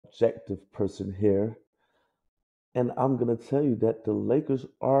objective person here, and I'm gonna tell you that the Lakers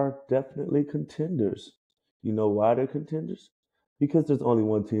are definitely contenders. You know why they're contenders? Because there's only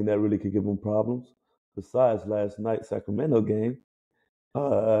one team that really could give them problems. Besides last night's Sacramento game,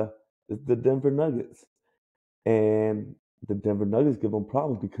 uh, it's the Denver Nuggets. And the Denver Nuggets give them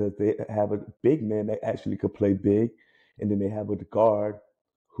problems because they have a big man that actually could play big, and then they have a guard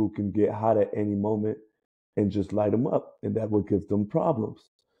who can get hot at any moment and just light them up, and that will give them problems.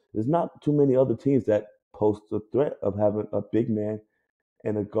 There's not too many other teams that pose the threat of having a big man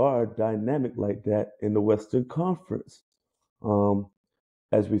and a guard dynamic like that in the Western Conference. Um,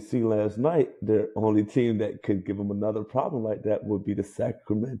 as we see last night, the only team that could give them another problem like that would be the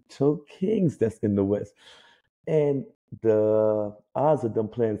Sacramento Kings that's in the West. And the odds of them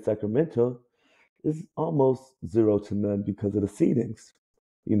playing Sacramento is almost 0 to none because of the seedings.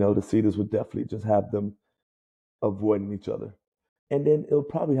 The seeders would definitely just have them avoiding each other. And then it'll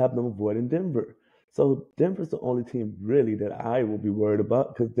probably have them avoiding Denver. So Denver's the only team really that I will be worried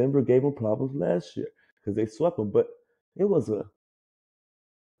about because Denver gave them problems last year because they swept them. But it was a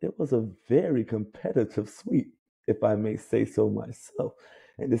it was a very competitive sweep, if I may say so myself.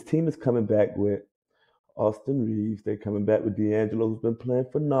 And this team is coming back with Austin Reeves. They're coming back with D'Angelo, who's been playing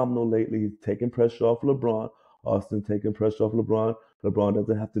phenomenal lately. He's taking pressure off LeBron. Austin taking pressure off LeBron. LeBron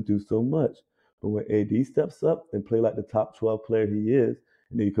doesn't have to do so much. But when AD steps up and play like the top 12 player he is,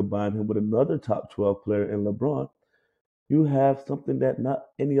 and then you combine him with another top 12 player in LeBron, you have something that not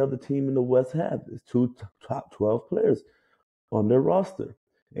any other team in the West has. It's two top 12 players on their roster.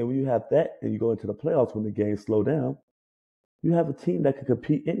 And when you have that and you go into the playoffs when the games slow down, you have a team that can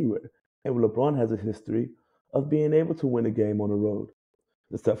compete anywhere. And LeBron has a history of being able to win a game on the road,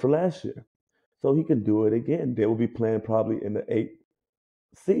 except for last year. So he can do it again. They will be playing probably in the eighth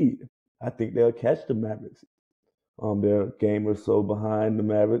seed. I think they'll catch the Mavericks. They're a game or so behind the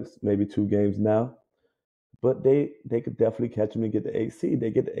Mavericks, maybe 2 games now. But they could definitely catch them and get the eighth seed.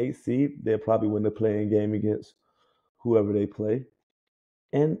 They get the eighth seed, they'll probably win the playing game against whoever they play.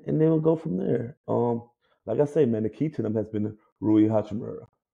 And they will go from there. Like I say, man, the key to them has been Rui Hachimura.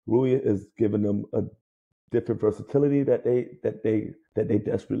 Rui is giving them a different versatility that they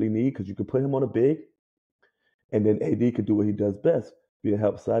desperately need because you can put him on a big, and then AD could do what he does best, be a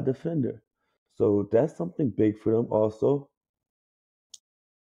help side defender. So that's something big for them also.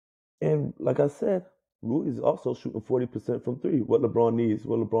 And like I said, Rui is also shooting 40% from three. What LeBron needs,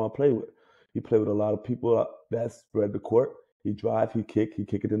 what LeBron play with. He play with a lot of people that spread the court. He drive, he kick it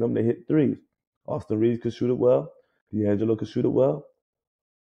to them, they hit threes. Austin Reeves could shoot it well. D'Angelo could shoot it well.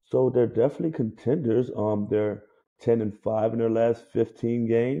 So they're definitely contenders. They're 10-5 in their last 15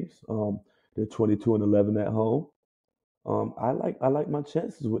 games. They're 22-11 at home. I like my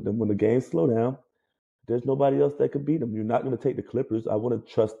chances with them. When the games slow down, there's nobody else that could beat them. You're not going to take the Clippers. I wouldn't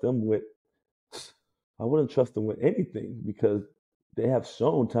trust them with anything because they have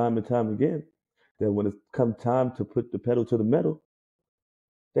shown time and time again that when it's come time to put the pedal to the metal,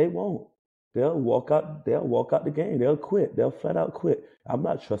 they won't. They'll walk out. They'll walk out the game. They'll quit. They'll flat out quit. I'm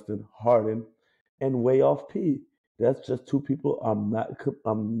not trusting Harden and way off P. That's just two people. I'm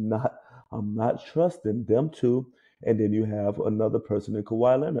not trusting them two. And then you have another person in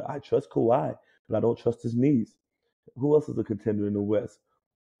Kawhi Leonard. I trust Kawhi, but I don't trust his knees. Who else is a contender in the West?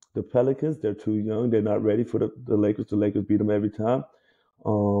 The Pelicans. They're too young. They're not ready for the Lakers. The Lakers beat them every time.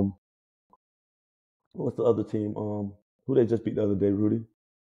 Um, what's the other team? Who they just beat the other day, Rudy?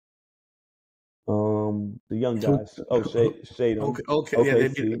 The young Who- guys. Oh, Shade, Okay, Shadem. okay, yeah,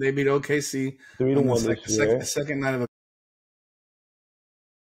 OKC. they beat OKC Three to on the one this year. second night of a